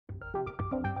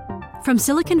From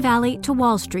Silicon Valley to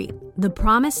Wall Street, the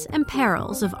promise and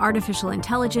perils of artificial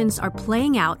intelligence are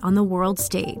playing out on the world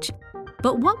stage.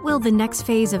 But what will the next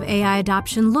phase of AI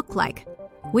adoption look like?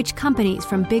 Which companies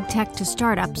from big tech to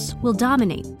startups will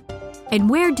dominate? And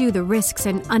where do the risks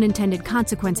and unintended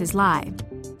consequences lie?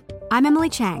 I'm Emily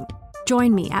Chang.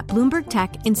 Join me at Bloomberg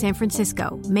Tech in San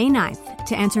Francisco, May 9th,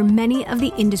 to answer many of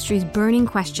the industry's burning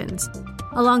questions,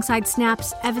 alongside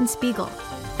Snap's Evan Spiegel,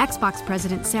 Xbox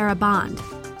President Sarah Bond,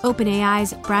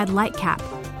 OpenAI's Brad Lightcap,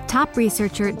 top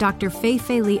researcher Dr.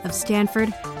 Fei-Fei Li of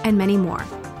Stanford, and many more.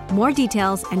 More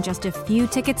details and just a few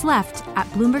tickets left at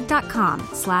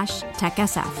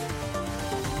Bloomberg.com/TechSF.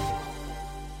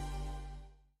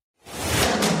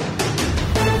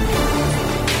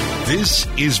 This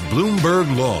is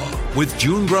Bloomberg Law with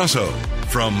June Grasso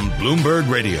from Bloomberg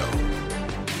Radio.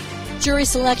 Jury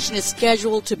selection is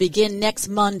scheduled to begin next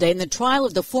Monday in the trial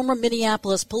of the former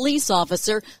Minneapolis police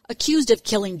officer accused of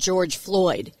killing George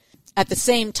Floyd. At the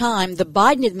same time, the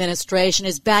Biden administration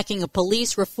is backing a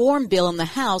police reform bill in the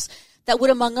House that would,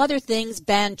 among other things,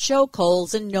 ban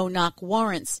chokeholds and no-knock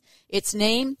warrants. Its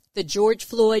name, the George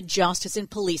Floyd Justice in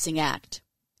Policing Act.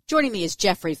 Joining me is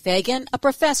Jeffrey Fagan, a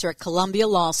professor at Columbia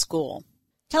Law School.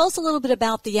 Tell us a little bit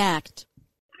about the act.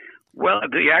 Well,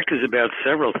 the act is about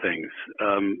several things.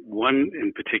 One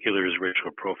in particular is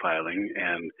racial profiling,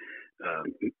 and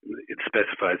it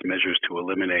specifies measures to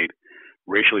eliminate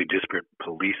racially disparate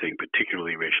policing,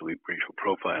 particularly racial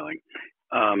profiling,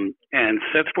 and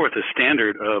sets forth a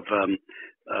standard of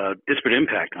disparate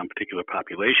impact on particular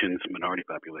populations, minority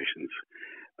populations,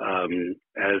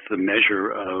 as the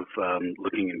measure of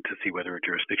looking to see whether a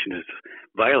jurisdiction is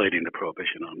violating the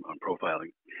prohibition on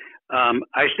profiling.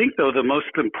 I think, though, the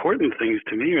most important things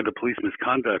to me are the police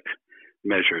misconduct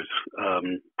measures.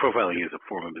 Profiling is a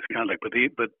form of misconduct,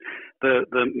 but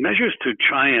the measures to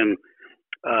try and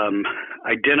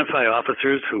identify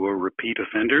officers who are repeat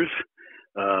offenders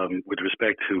with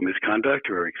respect to misconduct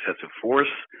or excessive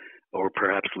force or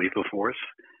perhaps lethal force.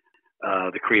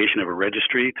 The creation of a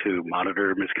registry to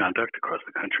monitor misconduct across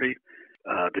the country.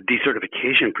 The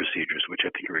decertification procedures, which I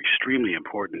think are extremely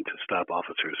important to stop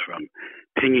officers from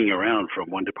pinging around from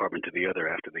one department to the other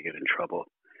after they get in trouble.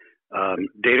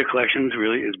 Data collections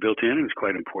really is built in and is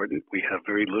quite important. We have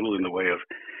very little in the way of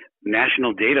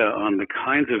national data on the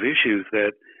kinds of issues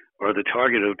that are the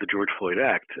target of the George Floyd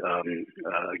Act.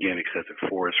 Again, excessive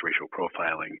force, racial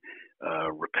profiling,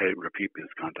 repeat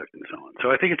misconduct, and so on. So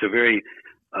I think it's a very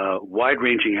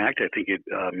wide-ranging act. I think it,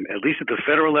 at least at the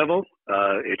federal level,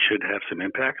 it should have some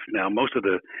impacts. Now, most of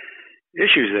the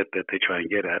issues that they try and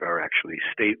get at are actually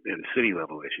state and city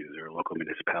level issues or local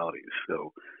municipalities.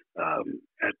 So,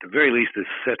 at the very least, this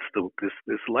sets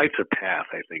this lights a path,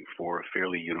 I think, for a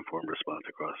fairly uniform response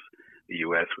across the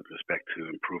U.S. with respect to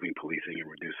improving policing and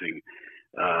reducing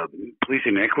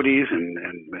policing inequities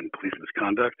and police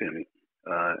misconduct and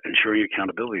ensuring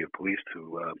accountability of police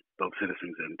to both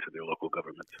citizens and to their local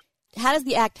governments. How does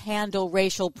the act handle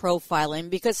racial profiling?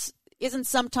 Because isn't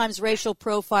sometimes racial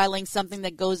profiling something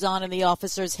that goes on in the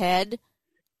officer's head?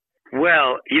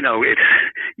 Well, it's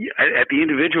at the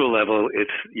individual level.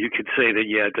 You could say that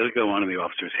it does go on in the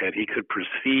officer's head. He could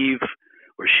perceive,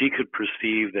 or she could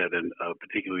perceive, that a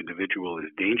particular individual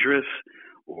is dangerous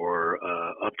or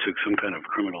up to some kind of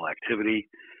criminal activity.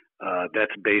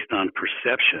 That's based on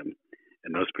perception.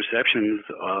 And those perceptions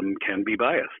can be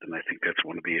biased, and I think that's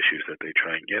one of the issues that they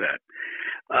try and get at.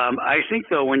 I think,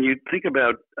 though, when you think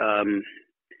about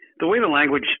the way the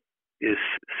language is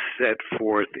set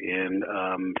forth in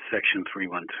Section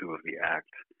 312 of the Act,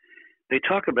 they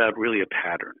talk about really a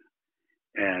pattern,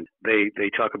 and they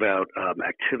talk about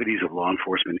activities of law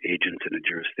enforcement agents in a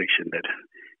jurisdiction that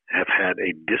have had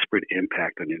a disparate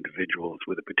impact on individuals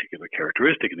with a particular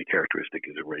characteristic, and the characteristic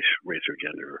is a race or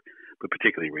gender, but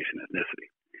particularly race and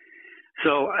ethnicity.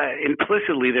 So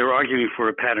implicitly, they're arguing for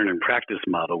a pattern and practice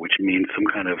model, which means some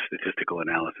kind of statistical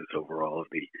analysis overall of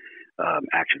the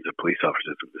actions of police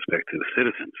officers with respect to the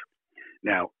citizens.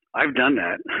 Now, I've done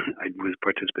that. I was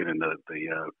participant in the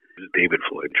David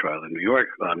Floyd trial in New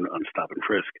York on stop and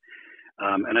frisk,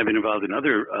 and I've been involved in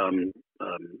other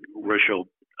racial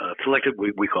selective,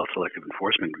 we call selective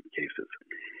enforcement cases.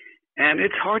 And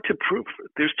it's hard to prove.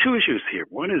 There's two issues here.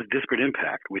 One is disparate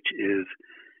impact, which is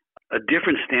a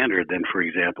different standard than, for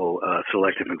example,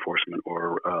 selective enforcement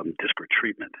or disparate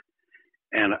treatment.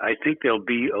 And I think there'll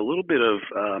be a little bit of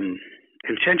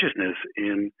contentiousness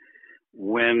in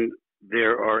when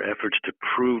there are efforts to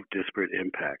prove disparate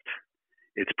impact.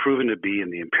 It's proven to be in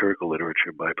the empirical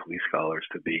literature by police scholars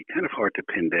to be kind of hard to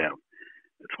pin down.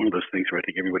 It's one of those things where I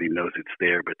think everybody knows it's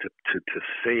there, but to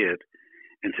say it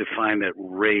and to find that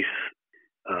race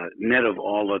net of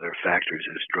all other factors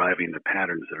is driving the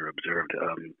patterns that are observed,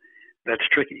 that's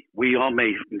tricky. We all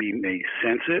may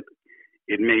sense it.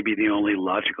 It may be the only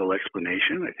logical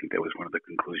explanation. I think that was one of the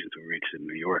conclusions we reached in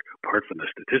New York. Apart from the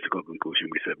statistical conclusion,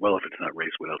 we said, well, if it's not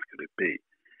race, what else could it be?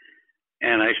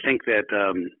 And I think that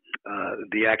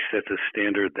the act sets a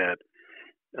standard that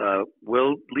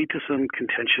will lead to some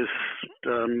contentious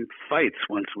fights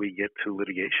once we get to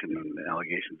litigation and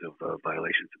allegations of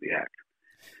violations of the act.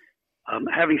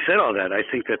 Having said all that, I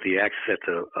think that the act sets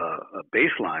a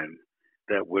baseline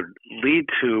that would lead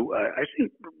to, I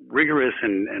think, rigorous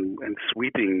and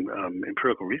sweeping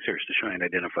empirical research to try and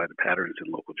identify the patterns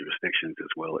in local jurisdictions as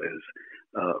well as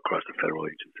across the federal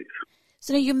agencies.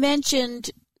 So now you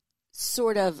mentioned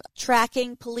sort of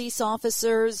tracking police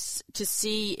officers to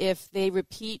see if they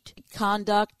repeat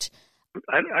conduct.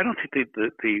 I don't think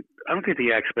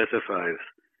the act specifies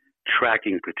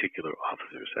tracking particular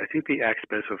officers. I think the act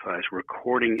specifies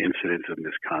recording incidents of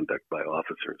misconduct by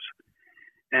officers.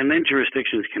 And then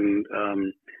jurisdictions can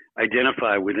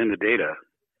identify within the data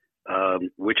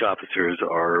which officers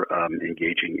are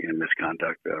engaging in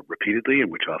misconduct repeatedly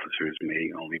and which officers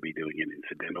may only be doing it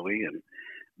incidentally. And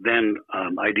then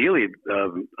ideally,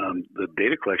 the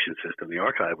data collection system, the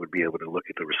archive, would be able to look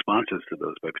at the responses to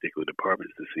those by particular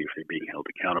departments to see if they're being held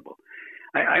accountable.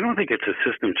 I don't think it's a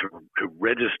system to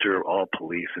register all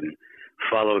police and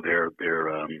follow their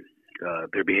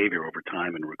behavior over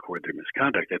time and record their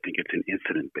misconduct. I think it's an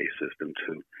incident-based system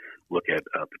to look at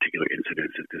particular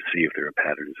incidents and to see if there are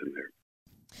patterns in there.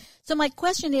 So my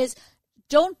question is,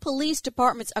 don't police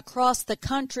departments across the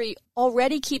country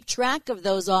already keep track of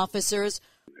those officers?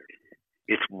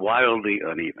 It's wildly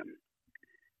uneven.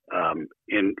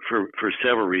 For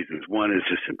several reasons. One is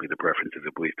just simply the preference of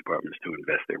the police departments to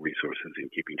invest their resources in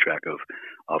keeping track of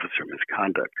officer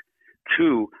misconduct.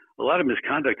 Two, a lot of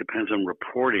misconduct depends on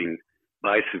reporting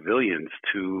by civilians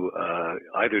to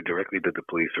either directly to the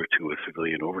police or to a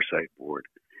civilian oversight board.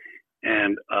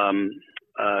 And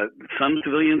some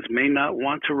civilians may not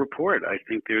want to report. I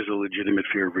think there's a legitimate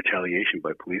fear of retaliation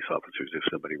by police officers if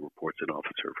somebody reports an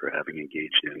officer for having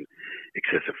engaged in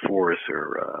excessive force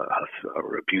or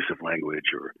abusive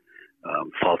language or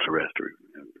false arrest or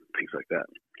things like that.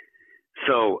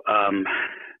 So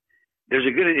there's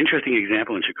a good, interesting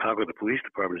example in Chicago. The police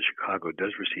department in Chicago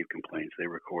does receive complaints. They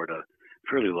record a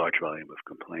fairly large volume of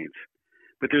complaints.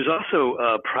 But there's also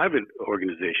a private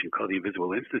organization called the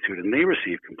Invisible Institute, and they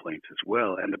receive complaints as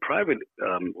well. And the private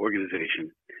organization,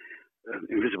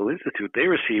 Invisible Institute, they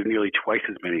receive nearly twice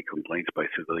as many complaints by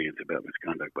civilians about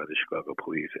misconduct by the Chicago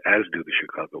police as do the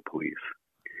Chicago police.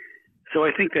 So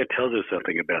I think that tells us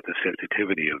something about the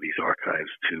sensitivity of these archives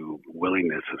to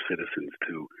willingness of citizens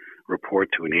to report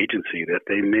to an agency that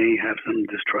they may have some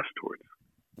distrust towards.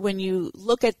 When you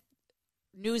look at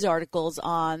news articles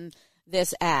on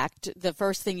this act, the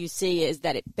first thing you see is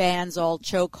that it bans all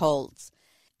chokeholds.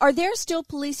 Are there still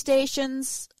police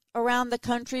stations around the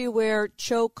country where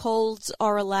chokeholds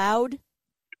are allowed?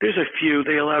 There's a few.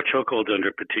 They allow chokeholds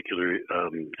under particular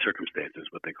circumstances,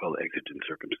 what they call exigent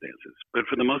circumstances. But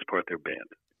for the most part, they're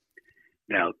banned.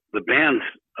 Now, the bans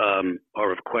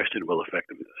are of questionable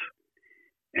effectiveness.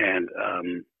 And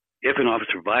if an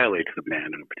officer violates the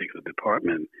ban in a particular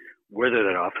department, whether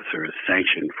that officer is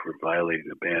sanctioned for violating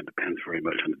the ban depends very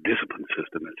much on the discipline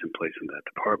system that's in place in that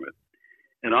department.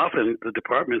 And often the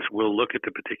departments will look at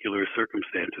the particular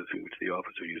circumstances in which the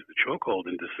officer used the chokehold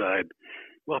and decide,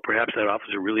 well, perhaps that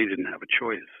officer really didn't have a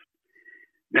choice.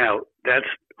 Now,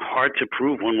 that's hard to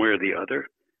prove one way or the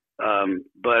other.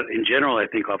 But in general,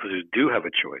 I think officers do have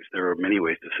a choice. There are many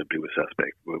ways to subdue a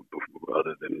suspect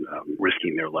other than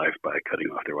risking their life by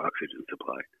cutting off their oxygen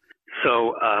supply.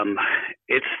 So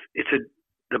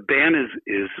the ban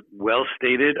is well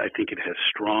stated. I think it has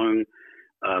strong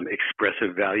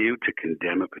expressive value to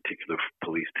condemn a particular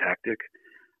police tactic.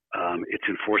 Its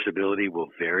enforceability will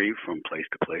vary from place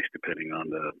to place depending on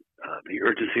the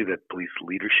urgency that police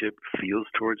leadership feels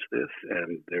towards this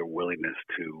and their willingness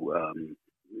to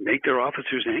make their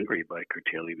officers angry by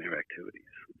curtailing their activities.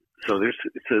 So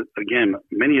again,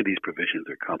 many of these provisions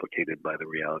are complicated by the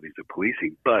realities of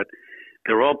policing, but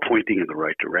they're all pointing in the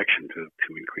right direction to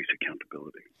increase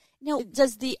accountability. Now,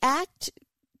 does the act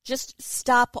just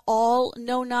stop all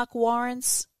no-knock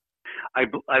warrants? I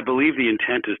believe the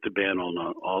intent is to ban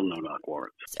all no-knock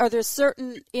warrants. Are there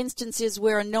certain instances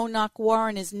where a no-knock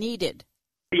warrant is needed?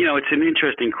 You know, it's an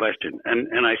interesting question.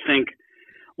 And I think,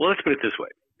 well, let's put it this way.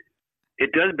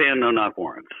 It does ban no-knock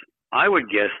warrants. I would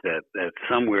guess that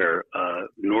somewhere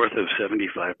north of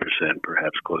 75%,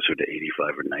 perhaps closer to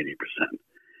 85 or 90%,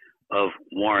 of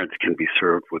warrants can be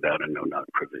served without a no-knock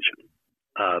provision.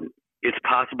 It's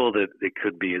possible that it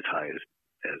could be as high as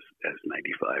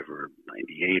 95 or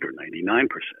 98 or 99%.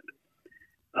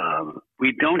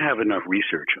 We don't have enough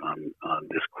research on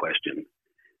this question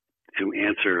to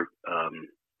answer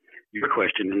your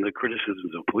question and the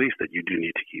criticisms of police that you do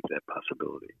need to keep that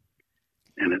possibility.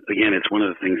 And again, it's one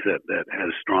of the things that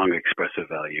has strong expressive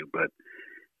value, but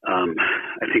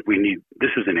I think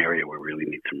this is an area where we really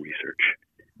need some research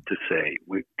to say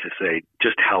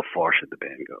just how far should the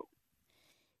ban go.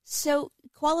 So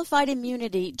qualified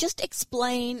immunity, just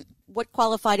explain what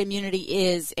qualified immunity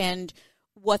is and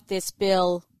what this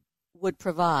bill would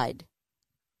provide.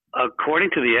 According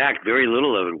to the Act, very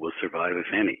little of it will survive,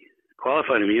 if any.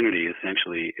 Qualified immunity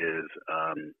essentially is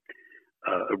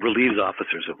relieves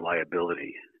officers of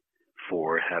liability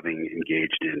for having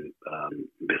engaged in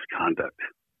misconduct.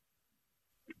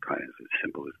 Kind of as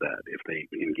simple as that. If they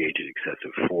engage in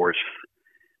excessive force,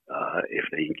 if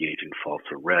they engage in false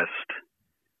arrest,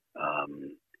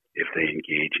 if they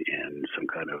engage in some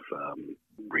kind of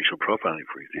racial profiling,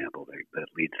 for example, that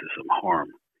leads to some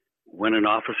harm. When an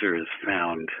officer is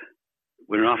found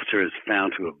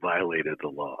to have violated the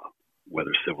law,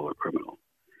 whether civil or criminal,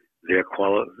 the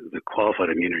qualified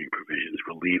immunity provisions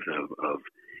relieve them of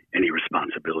any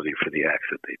responsibility for the acts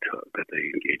that they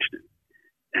engaged in,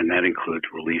 and that includes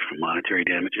relief from monetary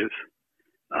damages,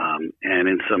 and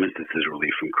in some instances,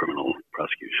 relief from criminal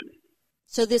prosecution.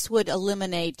 So this would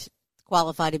eliminate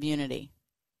qualified immunity.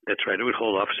 That's right. It would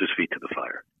hold officers' feet to the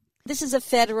fire. This is a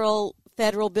federal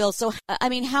bill. So, I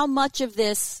mean, how much of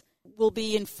this will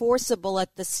be enforceable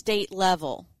at the state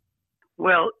level?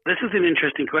 Well, this is an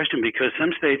interesting question because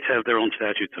some states have their own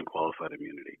statutes on qualified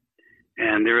immunity.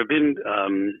 And there have been,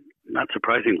 not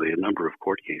surprisingly, a number of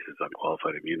court cases on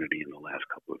qualified immunity in the last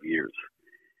couple of years.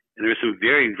 And there's some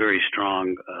very, very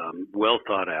strong,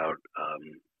 well-thought-out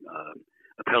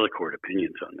appellate court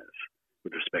opinions on this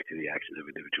with respect to the actions of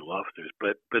individual officers.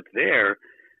 But there,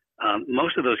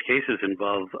 most of those cases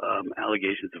involve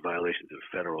allegations of violations of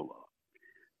federal law.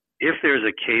 If there's a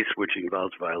case which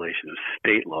involves violation of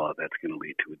state law, that's going to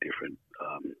lead to a different,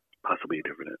 possibly a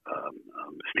different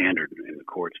standard in the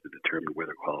courts to determine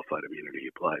whether qualified immunity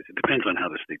applies. It depends on how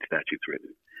the state statute's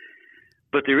written.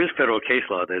 But there is federal case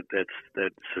law that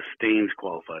sustains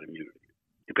qualified immunity,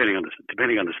 depending on the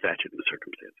statute and the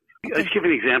circumstances. Okay. Let's give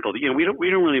an example. We don't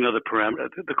really know the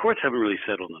parameters. The courts haven't really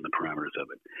settled on the parameters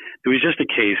of it. There was just a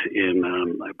case in,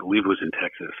 I believe it was in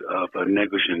Texas, of a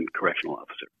negligent correctional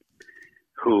officer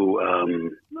who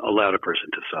allowed a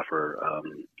person to suffer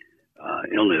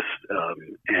illness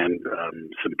and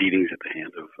some beatings at the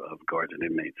hands of guards and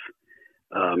inmates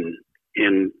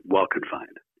while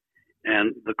confined.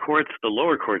 And the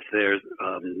lower courts there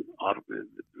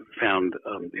found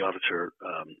the officer,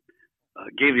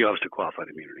 gave the officer qualified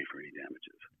immunity for any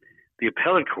damages. The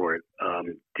appellate court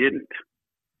didn't.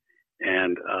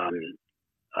 And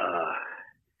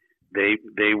they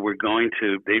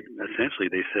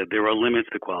said there are limits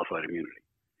to qualified immunity.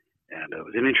 And it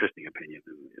was an interesting opinion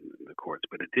in the courts,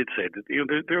 but it did say that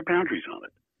there are boundaries on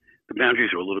it. The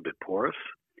boundaries are a little bit porous,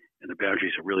 and the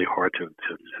boundaries are really hard to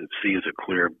see as a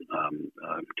clear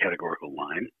categorical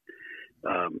line.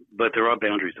 But there are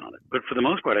boundaries on it. But for the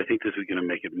most part, I think this is going to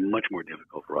make it much more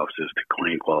difficult for officers to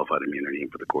claim qualified immunity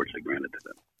and for the courts to grant it to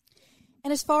them.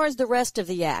 And as far as the rest of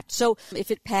the act, so if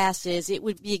it passes, it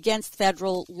would be against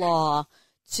federal law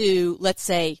to, let's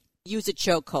say, use a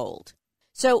chokehold.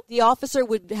 So the officer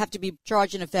would have to be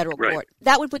charged in a federal court.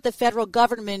 That would put the federal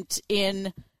government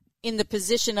in the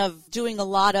position of doing a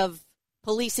lot of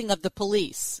policing of the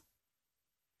police.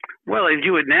 Well, they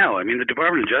do it now. I mean, the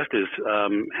Department of Justice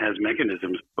has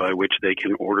mechanisms by which they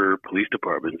can order police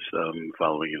departments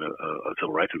following a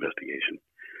civil rights investigation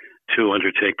to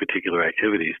undertake particular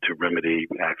activities to remedy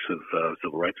acts of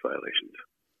civil rights violations.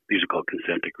 These are called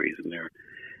consent decrees, and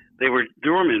they were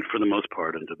dormant for the most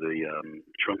part under the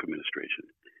Trump administration.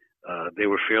 They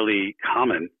were fairly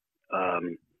common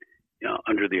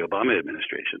under the Obama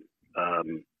administration,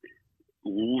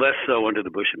 less so under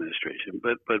the Bush administration,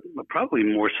 but probably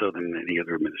more so than any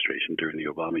other administration during the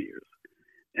Obama years.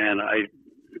 And I'm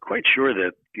quite sure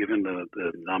that given the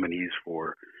nominees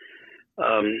for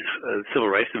Civil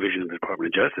Rights Division of the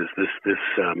Department of Justice, this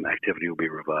activity will be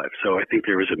revived. So I think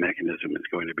there is a mechanism that's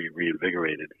going to be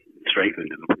reinvigorated, strengthened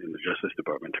in the Justice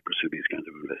Department to pursue these kinds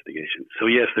of investigations. So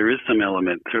yes, there is some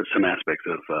aspects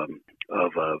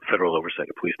of federal oversight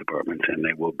of police departments, and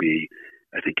they will be,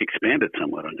 I think, expanded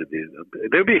somewhat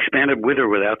they'll be expanded with or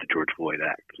without the George Floyd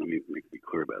Act. Let me be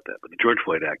clear about that. But the George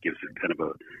Floyd Act gives it kind of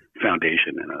a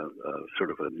foundation and a sort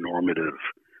of a normative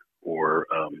or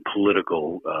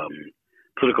political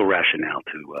rationale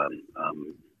to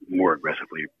more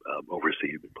aggressively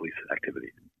oversee police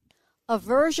activity. A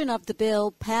version of the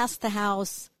bill passed the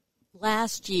House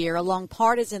last year along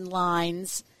partisan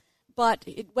lines, but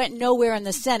it went nowhere in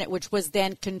the Senate, which was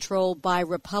then controlled by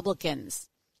Republicans.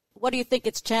 What do you think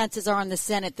its chances are in the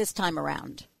Senate this time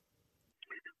around?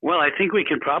 Well, I think we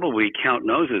can probably count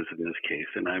noses in this case,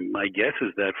 and my guess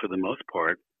is that for the most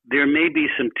part, there may be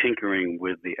some tinkering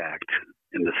with the act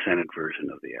in the Senate version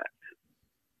of the act.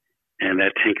 And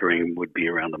that tinkering would be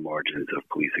around the margins of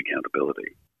police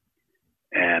accountability.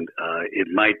 And it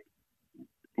might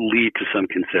lead to some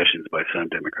concessions by some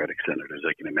Democratic senators.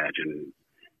 I can imagine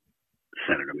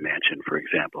Senator Manchin, for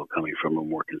example, coming from a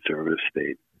more conservative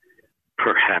state.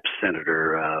 Perhaps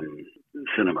Senator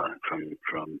Sinema from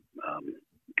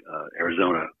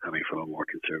Arizona, coming from a more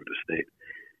conservative state,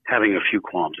 having a few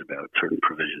qualms about certain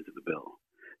provisions of the bill.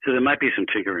 So there might be some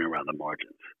tinkering around the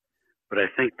margins. But I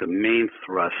think the main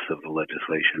thrust of the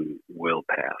legislation will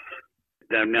pass.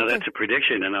 Now that's a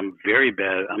prediction, and I'm a very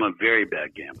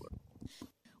bad gambler.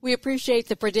 We appreciate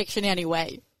the prediction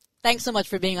anyway. Thanks so much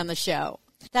for being on the show.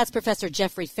 That's Professor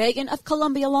Jeffrey Fagan of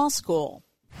Columbia Law School.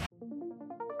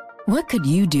 What could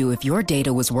you do if your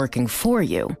data was working for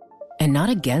you and not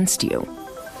against you?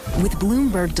 With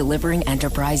Bloomberg delivering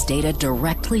enterprise data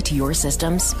directly to your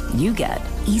systems, you get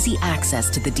easy access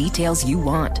to the details you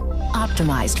want,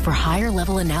 optimized for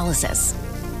higher-level analysis,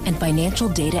 and financial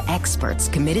data experts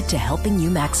committed to helping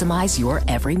you maximize your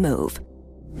every move.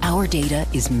 Our data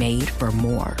is made for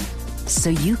more, so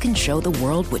you can show the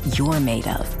world what you're made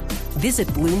of. Visit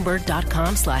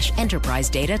Bloomberg.com/enterprise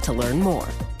data to learn more.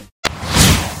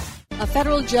 A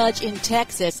federal judge in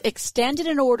Texas extended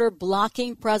an order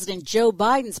blocking President Joe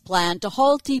Biden's plan to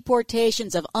halt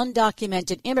deportations of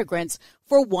undocumented immigrants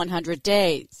for 100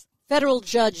 days. Federal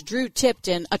Judge Drew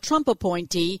Tipton, a Trump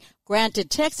appointee, granted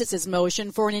Texas's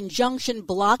motion for an injunction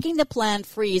blocking the planned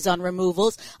freeze on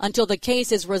removals until the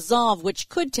case is resolved, which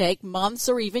could take months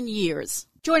or even years.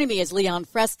 Joining me is Leon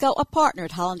Fresco, a partner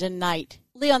at Holland & Knight.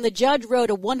 Leon, the judge wrote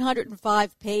a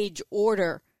 105-page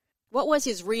order. What was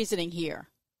his reasoning here?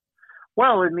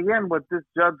 Well, in the end, what this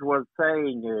judge was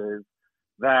saying is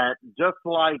that just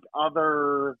like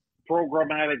other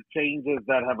programmatic changes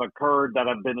that have occurred that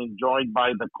have been enjoined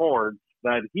by the courts,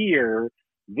 that here,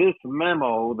 this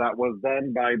memo that was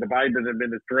done by the Biden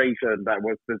administration that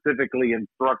was specifically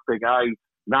instructing ICE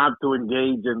not to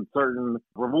engage in certain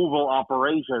removal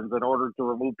operations in order to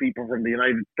remove people from the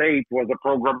United States was a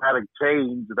programmatic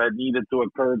change that needed to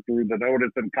occur through the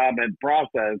notice and comment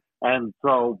process, and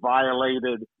so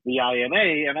violated the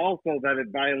INA, and also that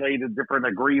it violated different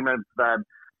agreements that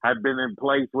had been in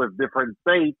place with different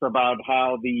states about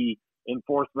how the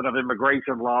enforcement of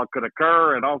immigration law could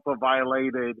occur, and also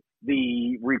violated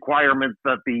the requirements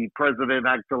that the president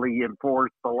actually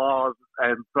enforce the laws.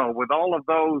 And so with all of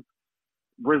those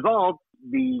results,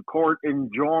 the court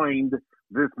enjoined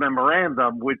this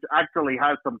memorandum, which actually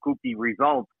has some kooky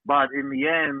results, but in the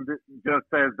end just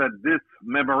says that this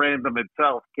memorandum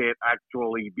itself can't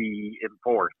actually be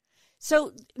enforced.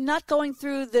 So not going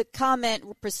through the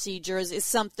comment procedures is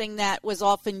something that was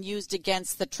often used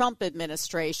against the Trump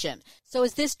administration. So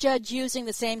is this judge using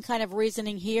the same kind of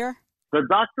reasoning here? The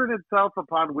doctrine itself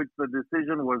upon which the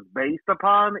decision was based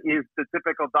upon is the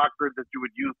typical doctrine that you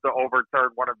would use to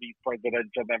overturn one of these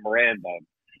presidential memorandums.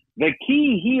 The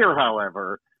key here,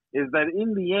 however, is that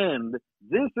in the end,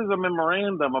 this is a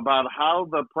memorandum about how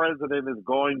the president is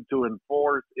going to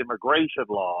enforce immigration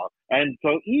law. And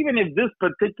so even if this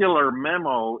particular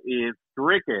memo is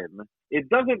stricken, it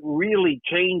doesn't really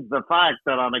change the fact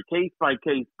that on a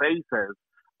case-by-case basis,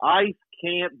 ICE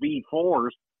can't be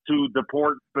forced to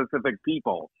deport specific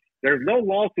people. There's no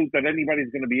lawsuit that anybody's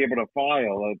going to be able to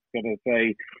file that's going to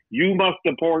say, you must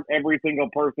deport every single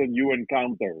person you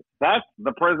encounter. That's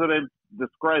the president's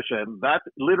discretion. That's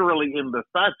literally in the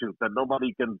statute that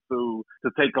nobody can sue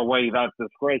to take away that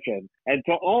discretion. And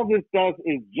so all this does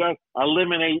is just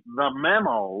eliminate the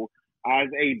memo as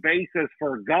a basis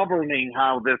for governing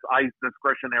how this ICE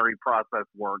discretionary process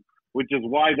works, which is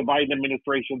why the Biden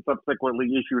administration subsequently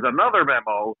issued another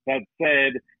memo that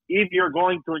said, if you're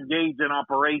going to engage in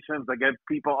operations against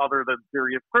people other than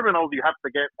serious criminals, you have to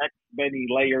get X many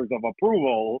layers of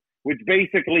approval, which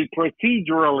basically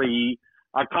procedurally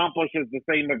accomplishes the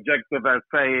same objective as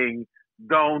saying,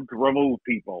 don't remove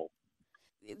people.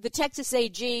 The Texas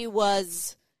AG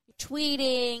was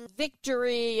tweeting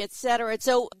victory, et cetera.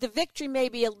 So the victory may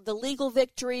be the legal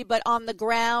victory, but on the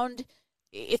ground,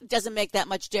 it doesn't make that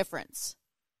much difference.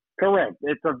 Correct.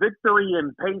 It's a victory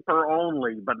in paper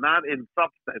only, but not in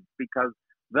substance, because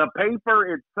the paper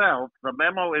itself, the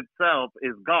memo itself,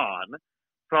 is gone.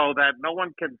 so that no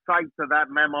one can cite to that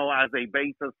memo as a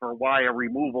basis for why a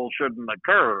removal shouldn't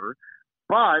occur.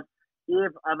 But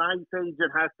if an ICE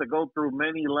agent has to go through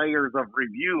many layers of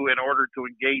review in order to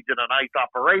engage in an ICE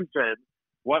operation,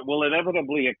 what will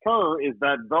inevitably occur is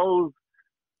that those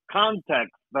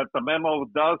contexts that the memo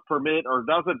does permit or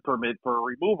doesn't permit for a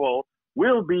removal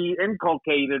will be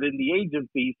inculcated in the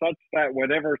agency such that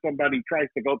whenever somebody tries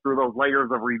to go through those layers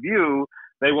of review,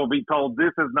 they will be told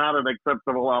this is not an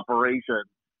acceptable operation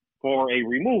for a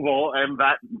removal, and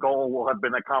that goal will have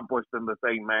been accomplished in the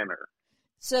same manner.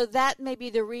 So that may be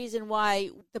the reason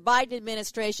why the Biden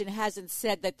administration hasn't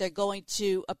said that they're going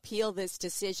to appeal this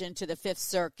decision to the Fifth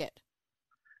Circuit.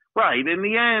 Right. In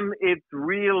the end, it's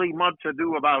really much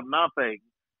ado about nothing,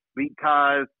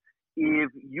 because if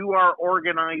you are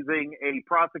organizing a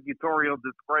prosecutorial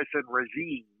discretion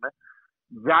regime,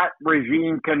 that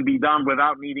regime can be done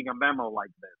without needing a memo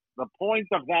like this. The point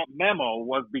of that memo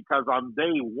was because on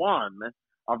day one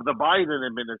of the Biden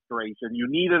administration, you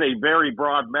needed a very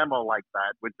broad memo like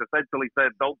that, which essentially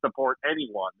said don't deport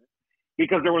anyone,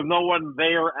 because there was no one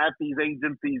there at these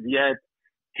agencies yet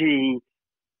to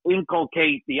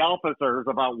inculcate the officers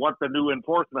about what the new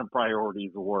enforcement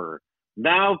priorities were.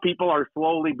 Now people are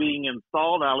slowly being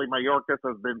installed. Ali Mayorkas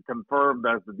has been confirmed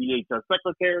as the DHS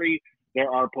secretary. There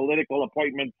are political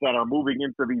appointments that are moving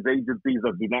into these agencies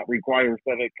that do not require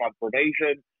Senate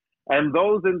confirmation. And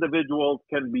those individuals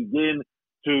can begin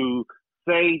to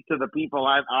say to the people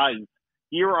at ICE,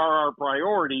 here are our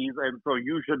priorities, and so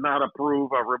you should not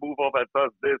approve a removal that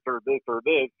does this or this or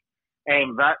this.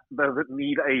 And that doesn't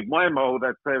need a memo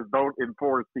that says don't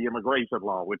enforce the immigration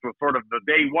law, which was sort of the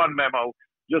day one memo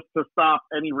just to stop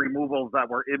any removals that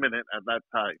were imminent at that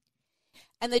time.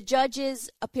 And the judge's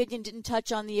opinion didn't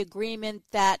touch on the agreement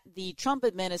that the Trump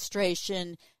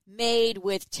administration made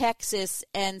with Texas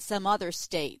and some other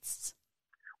states.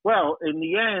 Well, in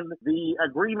the end, the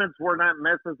agreements were not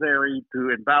necessary to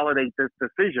invalidate this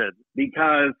decision,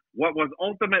 because what was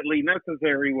ultimately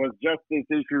necessary was just this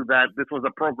issue that this was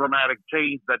a programmatic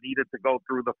change that needed to go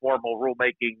through the formal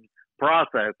rulemaking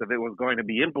process if it was going to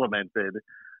be implemented.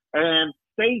 And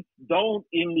states don't,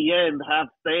 in the end, have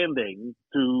standing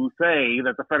to say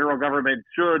that the federal government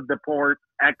should deport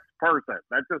X person.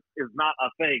 That just is not a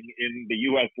thing in the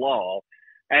U.S. law.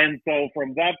 And so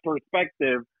from that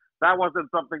perspective, that wasn't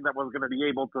something that was going to be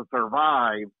able to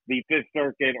survive the Fifth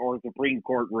Circuit or Supreme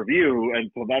Court review.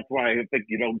 And so that's why I think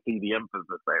you don't see the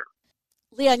emphasis there.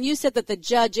 Leon, you said that the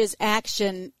judge's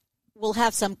action will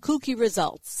have some kooky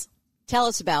results. Tell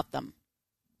us about them.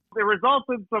 It results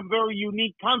in some very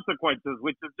unique consequences,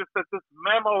 which is just that this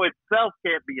memo itself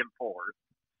can't be enforced.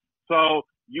 So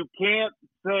you can't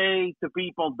say to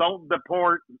people, don't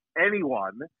deport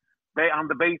anyone on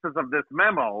the basis of this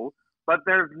memo. But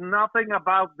there's nothing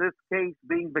about this case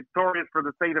being victorious for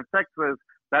the state of Texas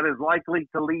that is likely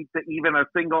to lead to even a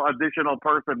single additional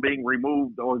person being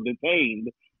removed or detained,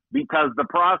 because the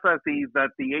processes that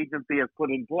the agency has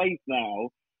put in place now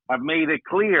have made it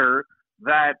clear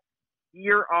that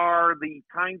here are the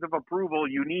kinds of approval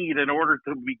you need in order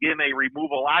to begin a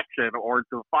removal action or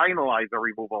to finalize a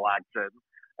removal action.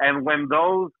 And when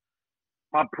those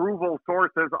approval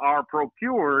sources are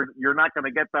procured, you're not going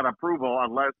to get that approval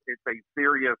unless it's a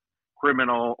serious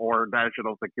criminal or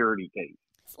national security case.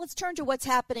 Let's turn to what's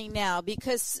happening now,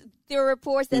 because there are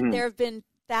reports that there have been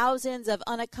thousands of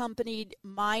unaccompanied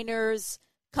minors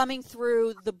coming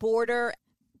through the border.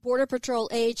 Border Patrol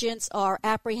agents are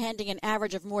apprehending an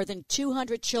average of more than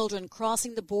 200 children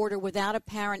crossing the border without a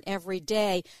parent every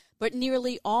day. But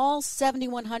nearly all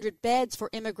 7,100 beds for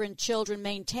immigrant children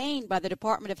maintained by the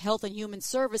Department of Health and Human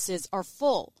Services are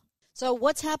full. So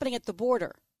what's happening at the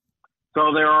border?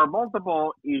 So there are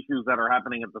multiple issues that are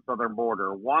happening at the southern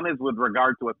border. One is with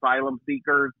regard to asylum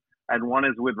seekers, and one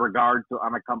is with regard to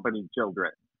unaccompanied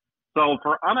children. So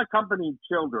for unaccompanied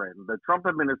children, the Trump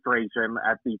administration,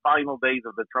 at the final days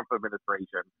of the Trump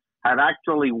administration, had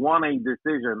actually won a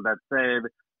decision that said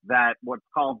that what's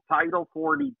called Title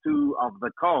 42 of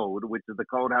the code, which is the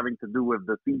code having to do with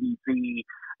the CDC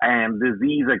and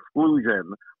disease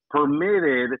exclusion,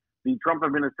 permitted the Trump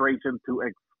administration to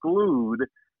exclude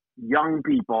young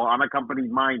people,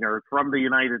 unaccompanied minors, from the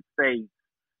United States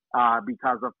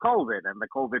because of COVID and the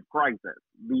COVID crisis.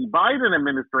 The Biden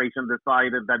administration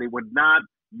decided that it would not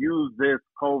use this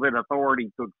COVID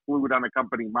authority to exclude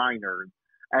unaccompanied minors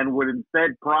and would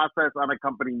instead process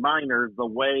unaccompanied minors the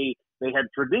way they had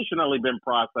traditionally been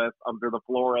processed under the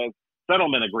Flores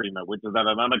Settlement Agreement, which is that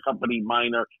an unaccompanied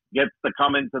minor gets to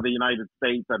come into the United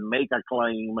States and make a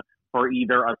claim for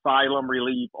either asylum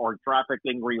relief or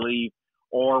trafficking relief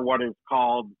or what is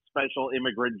called special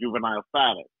immigrant juvenile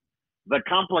status. The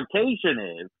complication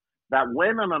is that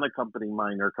when an unaccompanied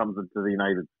minor comes into the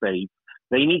United States,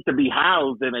 they need to be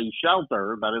housed in a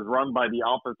shelter that is run by the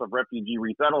Office of Refugee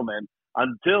Resettlement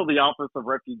until the Office of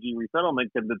Refugee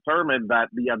Resettlement can determine that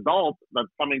the adult that's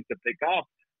coming to pick up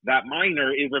that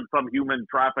minor isn't some human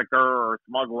trafficker or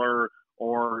smuggler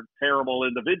or terrible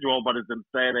individual, but is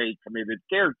instead a committed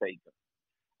caretaker.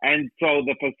 And so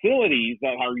the facilities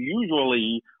that are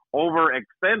usually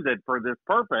overextended for this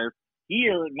purpose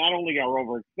here not only are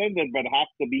overextended, but have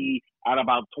to be at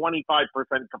about 25%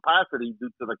 capacity due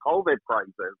to the COVID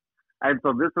crisis. And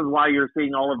so this is why you're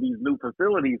seeing all of these new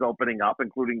facilities opening up,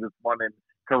 including this one in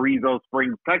Carrizo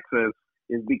Springs, Texas,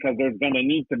 is because there's going to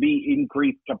need to be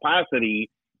increased capacity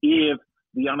if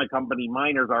the unaccompanied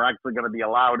minors are actually going to be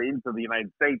allowed into the United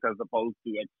States as opposed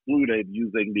to excluded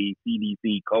using the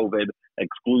CDC COVID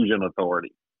exclusion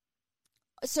authority.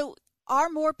 So are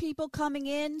more people coming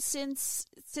in since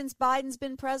Biden's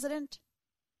been president?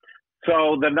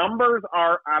 So the numbers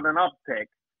are on an uptick.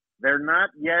 They're not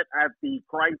yet at the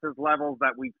crisis levels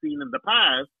that we've seen in the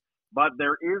past, but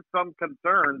there is some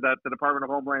concern that the Department of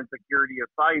Homeland Security is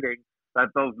citing that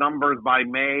those numbers by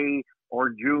May or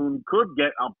June could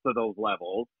get up to those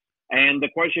levels. And the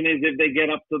question is, if they get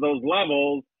up to those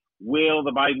levels, will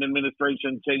the Biden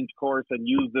administration change course and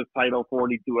use this Title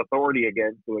 42 authority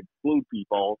again to exclude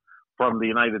people from the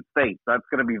United States? That's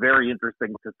going to be very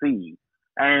interesting to see.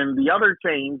 And the other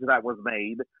change that was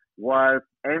made was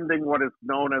ending what is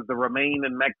known as the Remain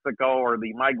in Mexico or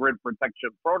the Migrant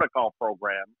Protection Protocol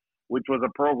program, which was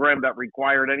a program that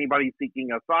required anybody seeking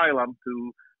asylum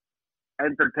to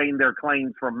entertain their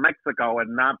claims from Mexico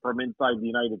and not from inside the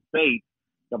United States.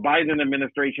 The Biden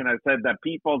administration has said that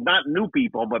people, not new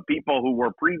people, but people who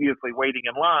were previously waiting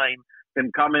in line can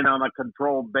come in on a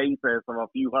controlled basis of a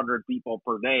few hundred people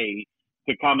per day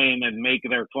to come in and make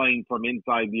their claim from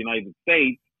inside the United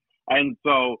States. And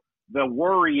so the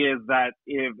worry is that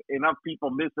if enough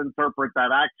people misinterpret that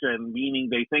action, meaning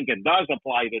they think it does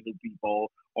apply to new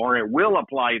people or it will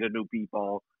apply to new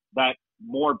people, that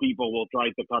more people will try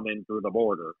to come in through the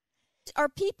border. Are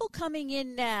people coming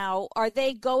in now, are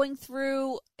they going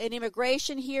through an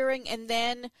immigration hearing and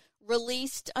then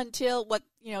released until what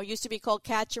used to be called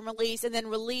catch and release, and then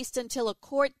released until a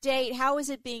court date? How is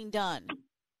it being done?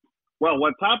 Well,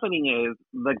 what's happening is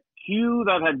the queue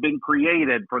that had been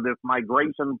created for this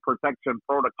migration protection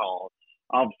protocol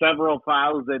of several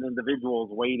thousand individuals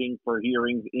waiting for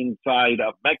hearings inside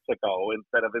of Mexico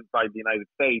instead of inside the United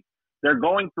States, they're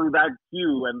going through that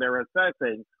queue and they're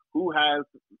assessing who has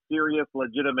serious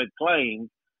legitimate claims,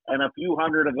 and a few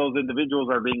hundred of those individuals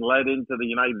are being led into the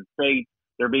United States.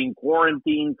 They're being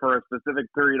quarantined for a specific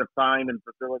period of time in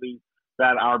facilities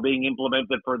that are being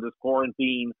implemented for this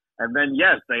quarantine. And then,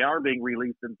 yes, they are being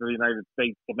released into the United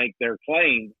States to make their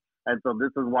claims. And so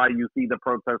this is why you see the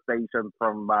protestations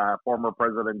from former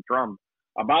President Trump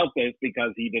about this,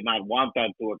 because he did not want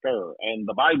that to occur. And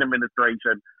the Biden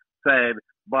administration said,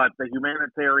 but the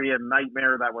humanitarian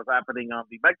nightmare that was happening on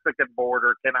the Mexican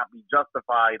border cannot be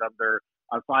justified under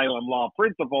asylum law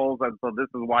principles. And so this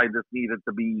is why this needed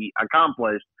to be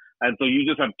accomplished. And so you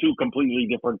just have two completely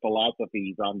different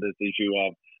philosophies on this issue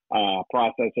of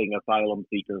processing asylum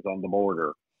seekers on the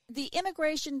border. The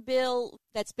immigration bill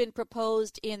that's been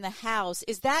proposed in the House,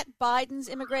 is that Biden's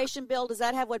immigration bill? Does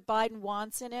that have what Biden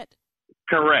wants in it?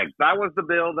 Correct. That was the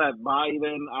bill that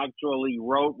Biden actually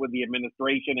wrote with the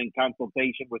administration in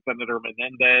consultation with Senator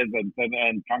Menendez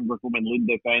and Congresswoman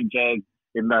Linda Sanchez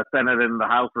in the Senate and the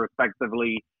House,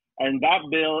 respectively. And that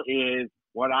bill is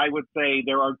what I would say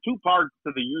there are two parts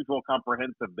to the usual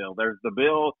comprehensive bill. There's the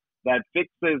bill that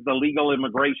fixes the legal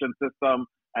immigration system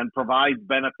and provides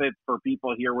benefits for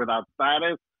people here without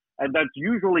status. And that's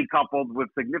usually coupled with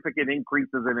significant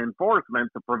increases in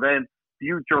enforcement to prevent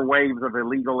future waves of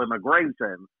illegal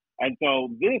immigration. And so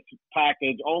this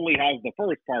package only has the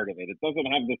first part of it. It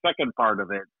doesn't have the second part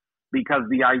of it, because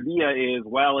the idea is,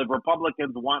 well, if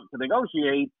Republicans want to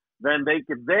negotiate, then they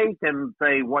can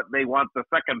say what they want the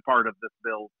second part of this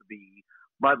bill to be.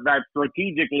 But that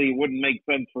strategically wouldn't make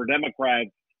sense for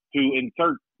Democrats to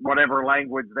insert whatever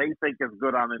language they think is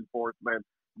good on enforcement,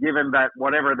 given that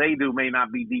whatever they do may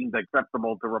not be deemed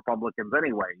acceptable to Republicans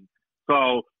anyway.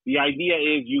 So the idea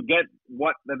is you get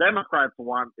what the Democrats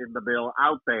want in the bill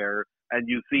out there, and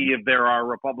you see if there are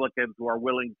Republicans who are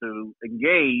willing to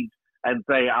engage and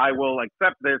say, I will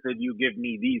accept this if you give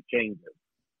me these changes.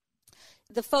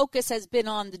 The focus has been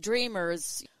on the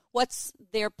Dreamers. What's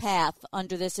their path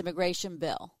under this immigration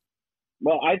bill?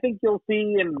 Well, I think you'll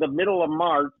see in the middle of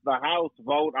March, the House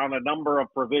vote on a number of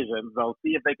provisions. They'll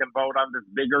see if they can vote on this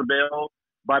bigger bill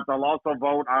but they'll also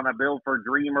vote on a bill for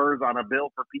dreamers, on a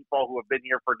bill for people who have been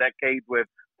here for decades with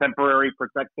temporary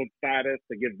protected status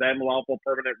to give them lawful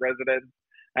permanent residence,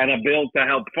 and a bill to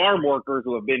help farm workers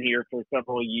who have been here for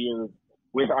several years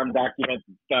with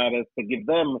undocumented status to give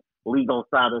them legal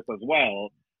status as well.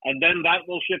 And then that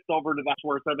will shift over to that's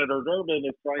where Senator Durbin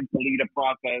is trying to lead a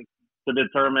process to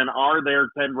determine, are there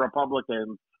 10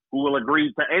 Republicans who will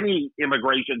agree to any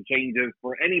immigration changes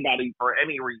for anybody for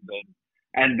any reason?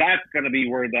 And that's going to be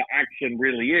where the action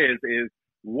really is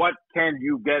what can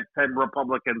you get 10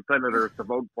 Republican senators to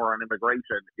vote for on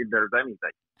immigration, if there's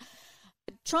anything?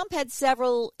 Trump had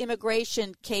several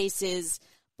immigration cases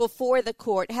before the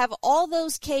court. Have all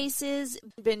those cases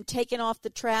been taken off the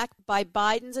track by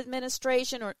Biden's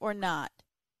administration or not?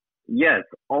 Yes,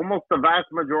 almost the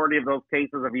vast majority of those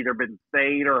cases have either been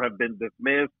stayed or have been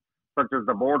dismissed, such as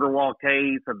the border wall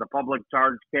case and the public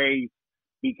charge case,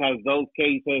 because those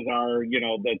cases are,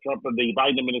 the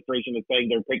Biden administration is saying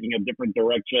they're taking a different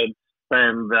direction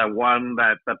than the one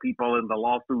that the people in the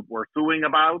lawsuit were suing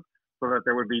about, so that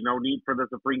there would be no need for the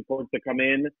Supreme Court to come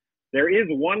in. There is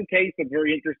one case that's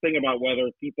very interesting about whether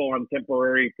people on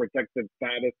temporary protected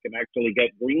status can actually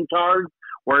get green cards,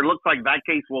 where it looks like that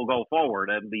case will go forward,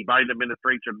 and the Biden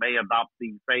administration may adopt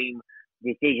the same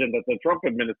decision that the Trump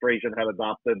administration had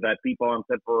adopted, that people on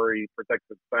temporary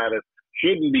protected status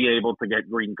shouldn't be able to get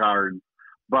green cards.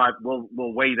 But we'll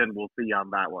wait and we'll see on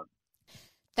that one.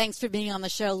 Thanks for being on the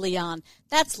show, Leon.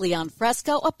 That's Leon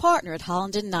Fresco, a partner at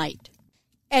Holland & Knight.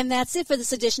 And that's it for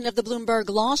this edition of the Bloomberg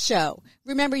Law Show.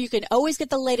 Remember, you can always get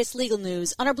the latest legal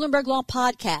news on our Bloomberg Law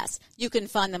podcast. You can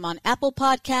find them on Apple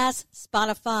Podcasts,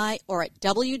 Spotify, or at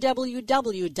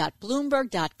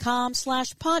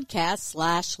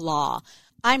www.bloomberg.com/podcast/law.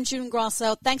 I'm June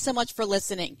Grosso. Thanks so much for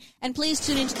listening. And please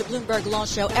tune into the Bloomberg Law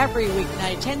Show every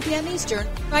weeknight at 10 p.m. Eastern,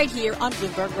 right here on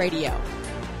Bloomberg Radio.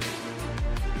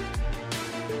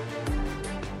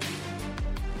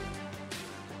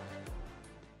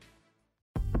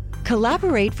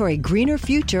 Collaborate for a greener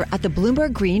future at the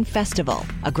Bloomberg Green Festival,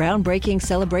 a groundbreaking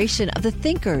celebration of the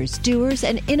thinkers, doers,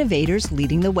 and innovators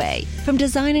leading the way. From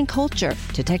design and culture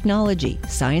to technology,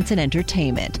 science, and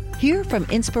entertainment. Hear from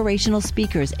inspirational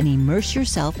speakers and immerse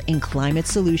yourself in climate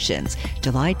solutions.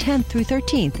 July 10th through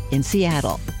 13th in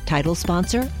Seattle. Title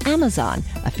sponsor, Amazon.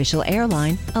 Official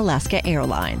airline, Alaska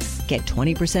Airlines. Get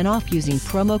 20% off using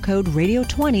promo code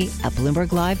radio20 at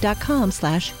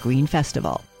BloombergLive.com/Green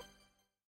Festival.